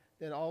raised,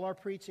 then all our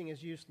preaching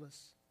is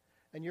useless,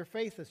 and your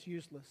faith is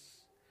useless.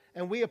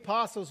 And we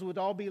apostles would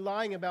all be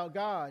lying about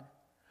God,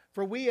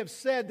 for we have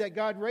said that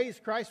God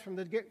raised Christ from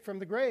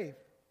the grave.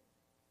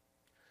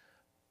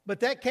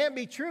 But that can't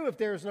be true if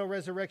there is no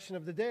resurrection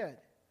of the dead.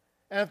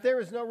 And if there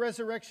is no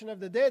resurrection of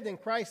the dead, then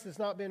Christ has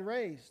not been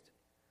raised.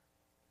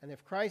 And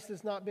if Christ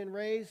has not been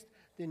raised,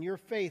 then your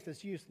faith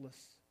is useless.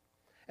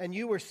 And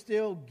you are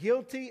still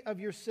guilty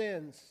of your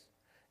sins.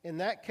 In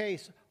that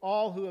case,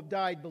 all who have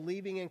died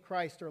believing in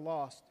Christ are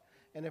lost.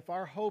 And if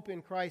our hope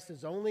in Christ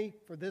is only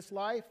for this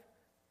life,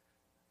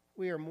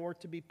 we are more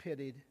to be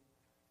pitied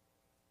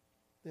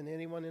than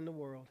anyone in the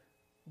world.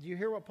 Do you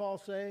hear what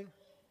Paul's saying?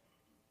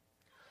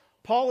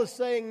 Paul is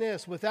saying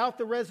this, without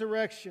the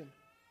resurrection,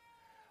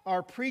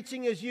 our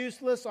preaching is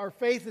useless, our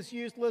faith is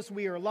useless,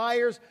 we are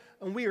liars,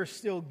 and we are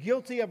still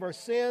guilty of our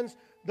sins.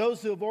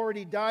 Those who have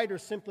already died are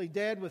simply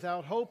dead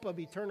without hope of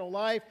eternal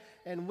life,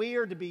 and we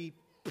are to be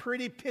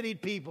pretty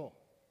pitied people.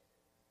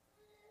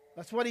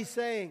 That's what he's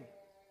saying.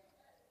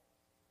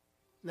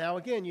 Now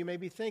again, you may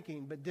be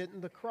thinking, but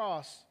didn't the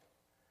cross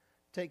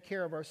take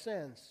care of our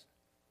sins?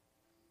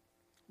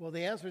 Well,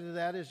 the answer to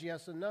that is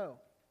yes and no.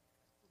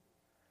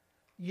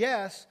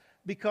 Yes,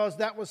 because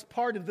that was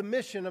part of the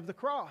mission of the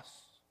cross.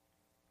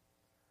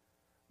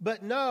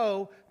 But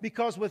no,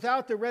 because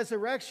without the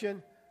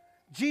resurrection,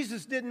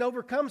 Jesus didn't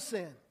overcome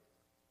sin.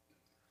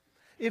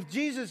 If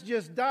Jesus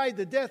just died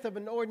the death of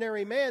an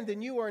ordinary man,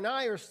 then you and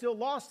I are still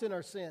lost in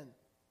our sin.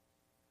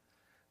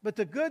 But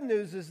the good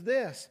news is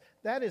this,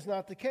 that is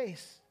not the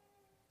case.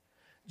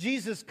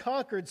 Jesus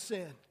conquered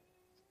sin,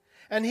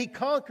 and he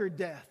conquered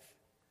death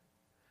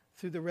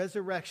through the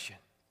resurrection.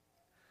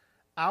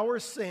 Our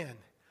sin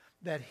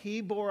that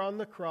he bore on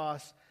the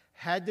cross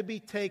had to be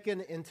taken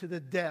into the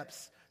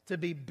depths to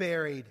be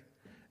buried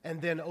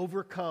and then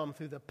overcome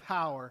through the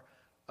power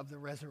of the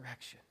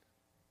resurrection.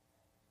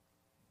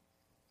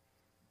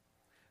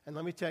 And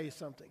let me tell you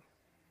something.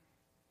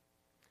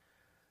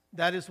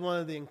 That is one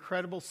of the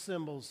incredible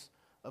symbols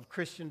of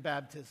Christian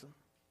baptism.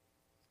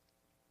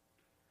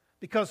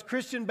 Because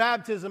Christian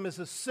baptism is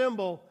a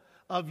symbol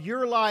of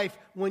your life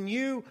when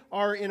you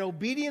are in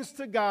obedience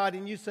to God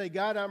and you say,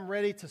 God, I'm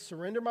ready to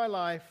surrender my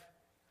life.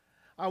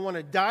 I want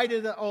to die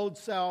to the old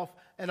self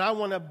and I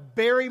want to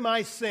bury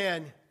my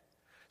sin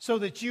so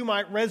that you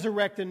might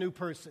resurrect a new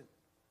person.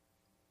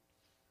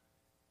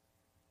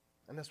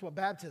 And that's what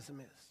baptism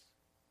is.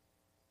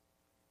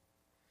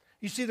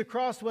 You see, the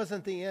cross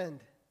wasn't the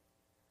end.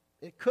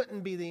 It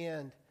couldn't be the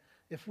end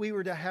if we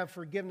were to have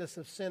forgiveness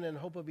of sin and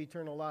hope of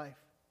eternal life.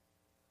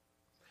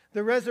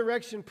 The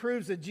resurrection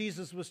proves that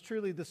Jesus was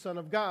truly the Son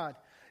of God.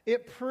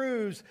 It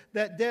proves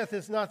that death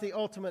is not the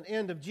ultimate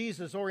end of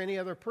Jesus or any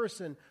other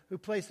person who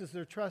places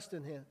their trust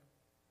in him.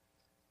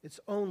 It's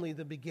only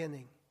the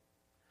beginning.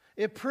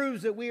 It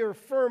proves that we are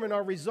firm in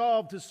our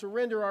resolve to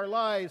surrender our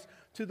lives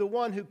to the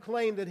one who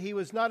claimed that he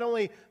was not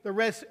only the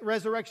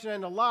resurrection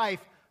and the life,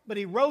 but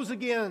he rose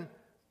again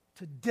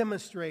to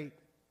demonstrate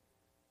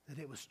that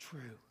it was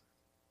true.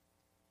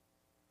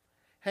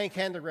 Hank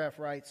Hanegraaff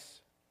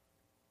writes,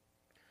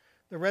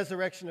 the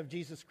resurrection of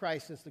Jesus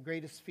Christ is the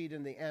greatest feat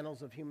in the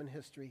annals of human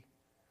history.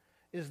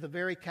 It is the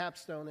very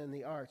capstone and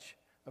the arch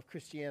of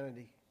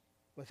Christianity.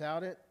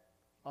 Without it,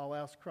 all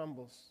else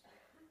crumbles.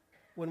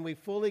 When we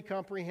fully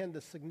comprehend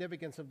the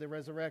significance of the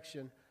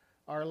resurrection,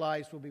 our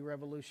lives will be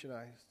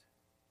revolutionized.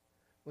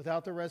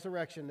 Without the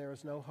resurrection, there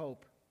is no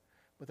hope.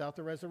 Without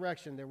the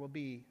resurrection, there will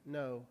be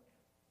no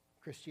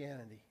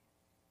Christianity.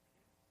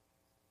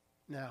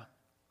 Now,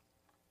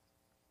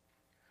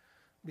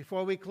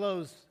 before we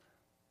close,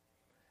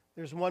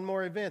 there's one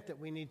more event that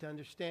we need to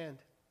understand.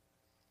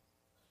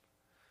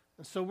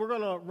 And so we're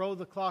going to roll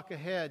the clock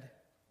ahead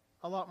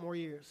a lot more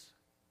years.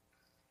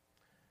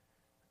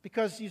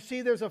 Because you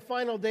see, there's a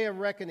final day of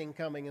reckoning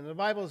coming, and the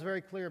Bible is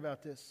very clear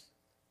about this.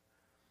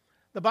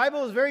 The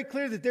Bible is very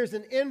clear that there's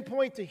an end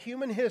point to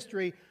human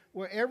history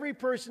where every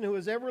person who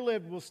has ever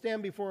lived will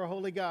stand before a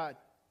holy God.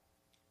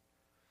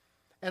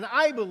 And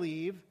I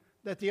believe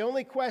that the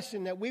only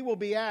question that we will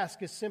be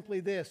asked is simply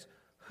this: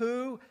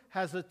 who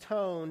has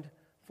atoned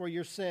for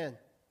your sin?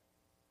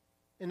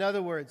 In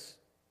other words,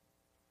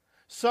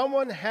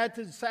 someone had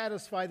to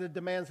satisfy the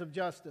demands of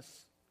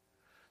justice.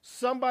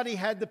 Somebody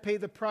had to pay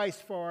the price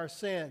for our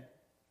sin.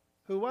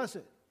 Who was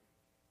it?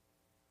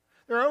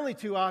 There are only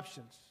two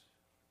options.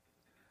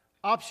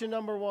 Option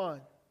number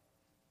one,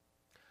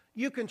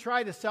 you can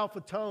try to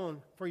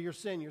self-atone for your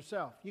sin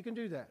yourself. You can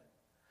do that.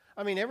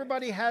 I mean,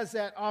 everybody has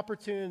that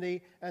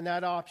opportunity and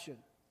that option.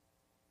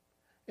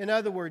 In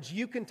other words,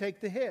 you can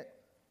take the hit.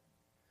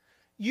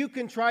 You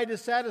can try to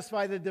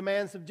satisfy the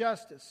demands of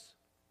justice.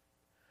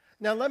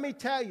 Now, let me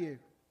tell you,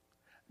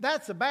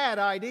 that's a bad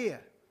idea.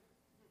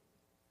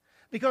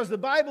 Because the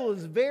Bible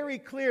is very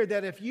clear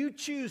that if you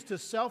choose to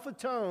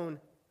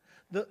self-atone,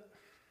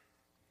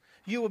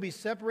 you will be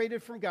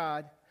separated from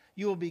God,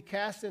 you will be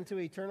cast into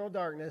eternal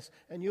darkness,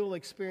 and you will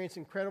experience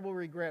incredible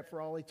regret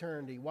for all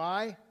eternity.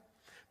 Why?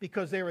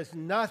 Because there is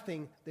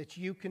nothing that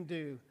you can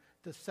do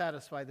to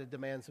satisfy the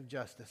demands of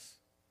justice.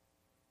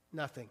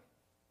 Nothing.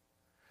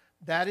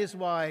 That is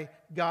why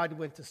God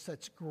went to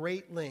such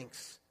great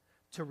lengths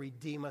to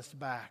redeem us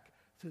back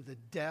through the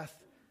death,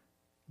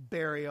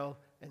 burial,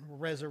 and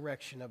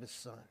resurrection of His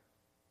Son.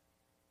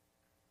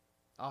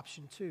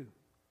 Option 2.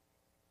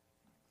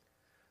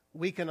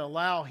 We can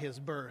allow His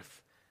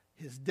birth,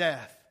 His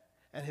death,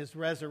 and His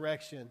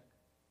resurrection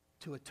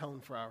to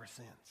atone for our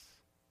sins.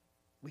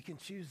 We can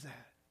choose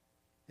that.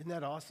 Isn't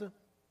that awesome?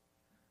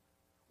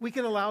 We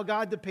can allow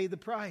God to pay the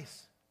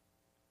price.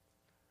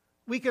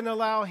 We can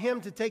allow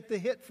Him to take the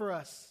hit for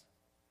us.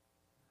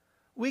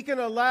 We can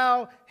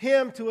allow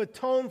Him to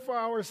atone for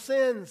our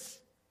sins.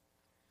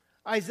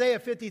 Isaiah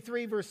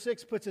 53 verse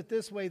 6 puts it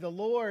this way: the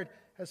Lord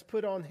has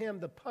put on Him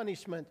the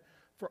punishment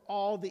for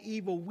all the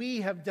evil we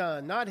have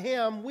done. Not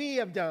Him, we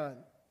have done.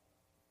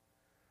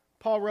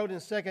 Paul wrote in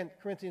 2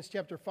 Corinthians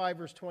chapter 5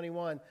 verse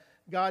 21,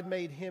 God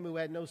made Him who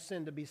had no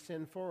sin to be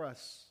sin for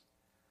us,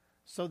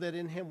 so that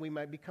in Him we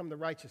might become the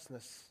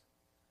righteousness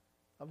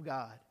of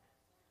God.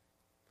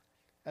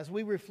 As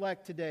we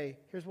reflect today,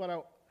 here's what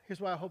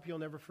I hope you'll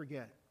never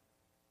forget.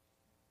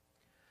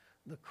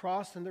 The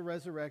cross and the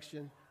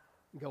resurrection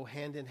go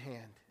hand in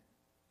hand.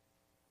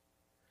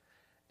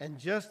 And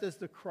just as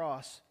the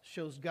cross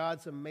shows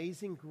God's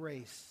amazing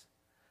grace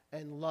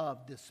and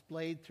love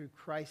displayed through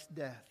Christ's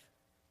death,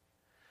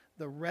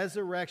 the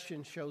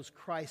resurrection shows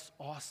Christ's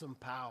awesome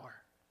power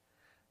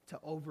to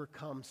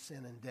overcome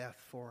sin and death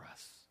for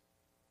us.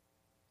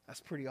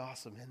 That's pretty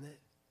awesome, isn't it?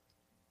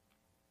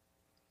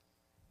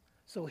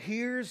 So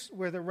here's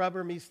where the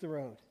rubber meets the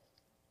road.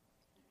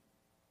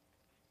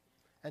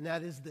 And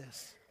that is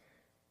this.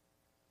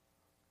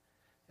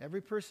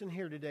 Every person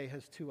here today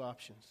has two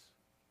options.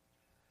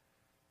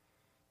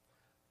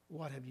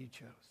 What have you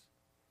chose?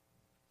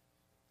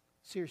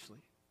 Seriously.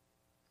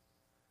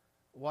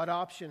 What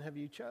option have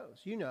you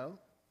chose? You know.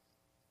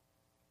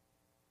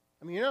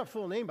 I mean, you're not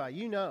fooling anybody.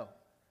 You know.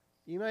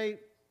 You may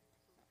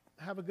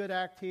have a good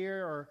act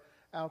here or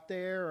out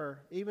there, or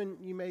even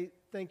you may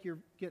think you're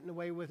getting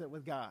away with it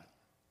with God.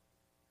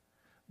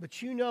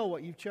 But you know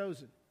what you've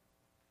chosen.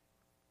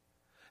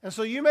 And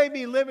so you may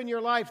be living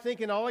your life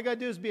thinking, all I got to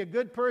do is be a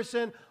good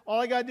person. All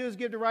I got to do is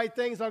give the right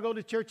things. I'll go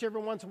to church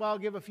every once in a while,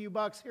 give a few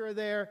bucks here or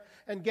there.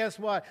 And guess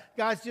what?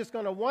 God's just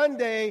going to one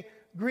day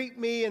greet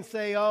me and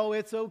say, oh,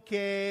 it's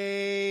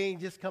okay.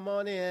 Just come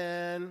on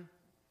in.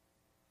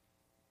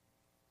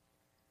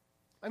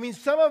 I mean,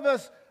 some of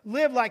us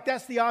live like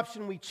that's the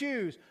option we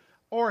choose.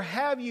 Or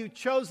have you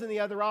chosen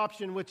the other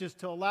option, which is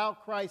to allow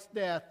Christ's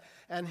death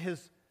and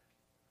His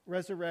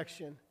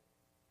resurrection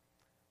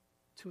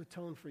to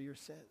atone for your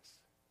sins?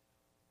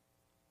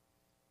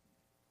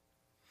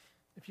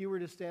 If you were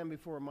to stand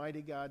before a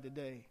mighty God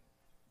today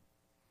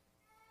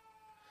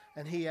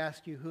and He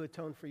asked you who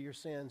atoned for your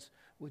sins,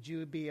 would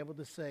you be able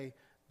to say,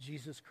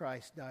 Jesus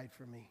Christ died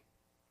for me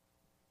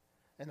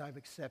and I've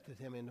accepted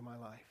Him into my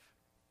life?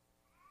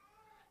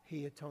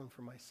 He atoned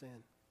for my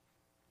sin.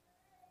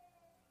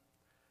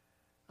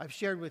 I've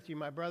shared with you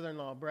my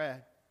brother-in-law,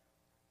 Brad,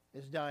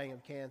 is dying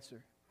of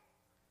cancer.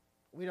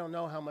 We don't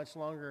know how much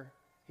longer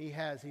he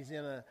has. He's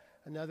in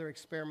another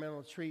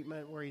experimental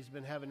treatment where he's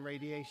been having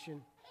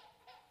radiation.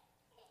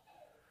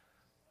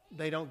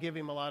 They don't give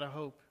him a lot of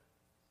hope.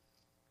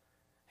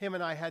 Him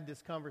and I had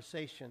this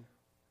conversation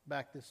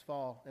back this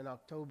fall in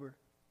October.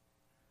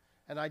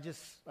 And I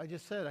just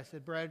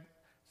said, Brad,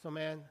 so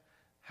man,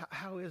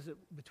 how is it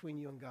between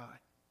you and God?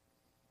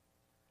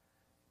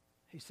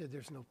 He said,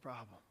 there's no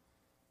problem.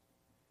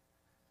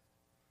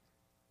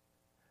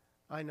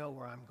 I know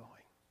where I'm going.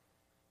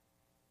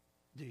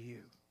 Do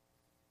you?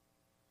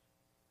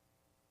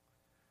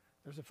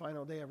 There's a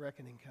final day of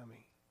reckoning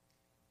coming.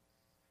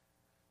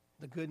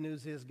 The good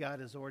news is God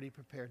has already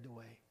prepared the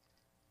way.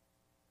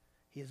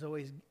 He's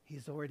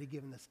already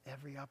given us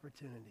every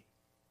opportunity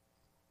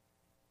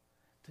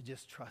to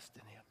just trust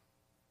in Him.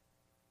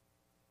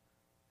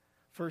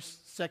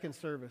 Second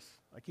service.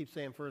 I keep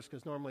saying first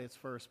because normally it's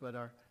first, but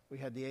we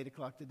had the 8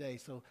 o'clock today.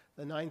 So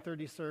the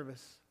 9:30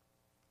 service,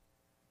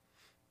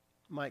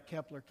 Mike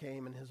Kepler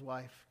came and his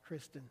wife,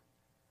 Kristen.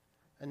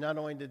 And not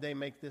only did they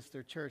make this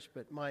their church,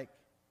 but Mike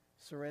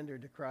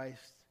surrendered to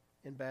Christ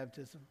in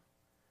baptism.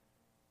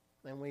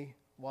 And we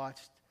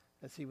watched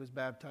as he was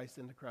baptized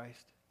into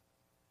Christ.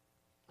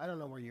 I don't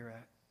know where you're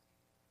at.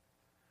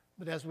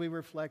 But as we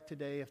reflect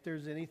today, if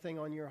there's anything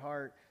on your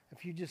heart,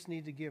 if you just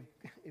need to give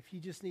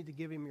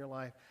Him your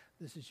life,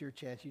 this is your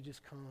chance. You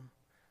just come,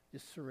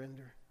 just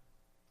surrender.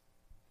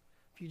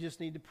 If you just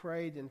need to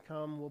pray, then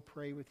come, we'll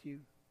pray with you.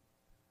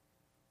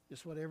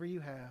 Just whatever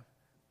you have,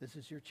 this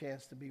is your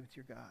chance to be with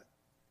your God.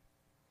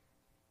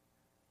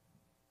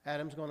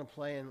 Adam's going to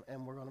play,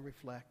 and we're going to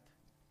reflect.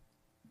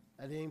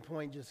 At any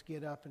point, just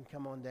get up and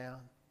come on down.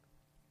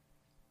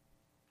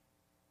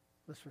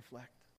 Let's reflect.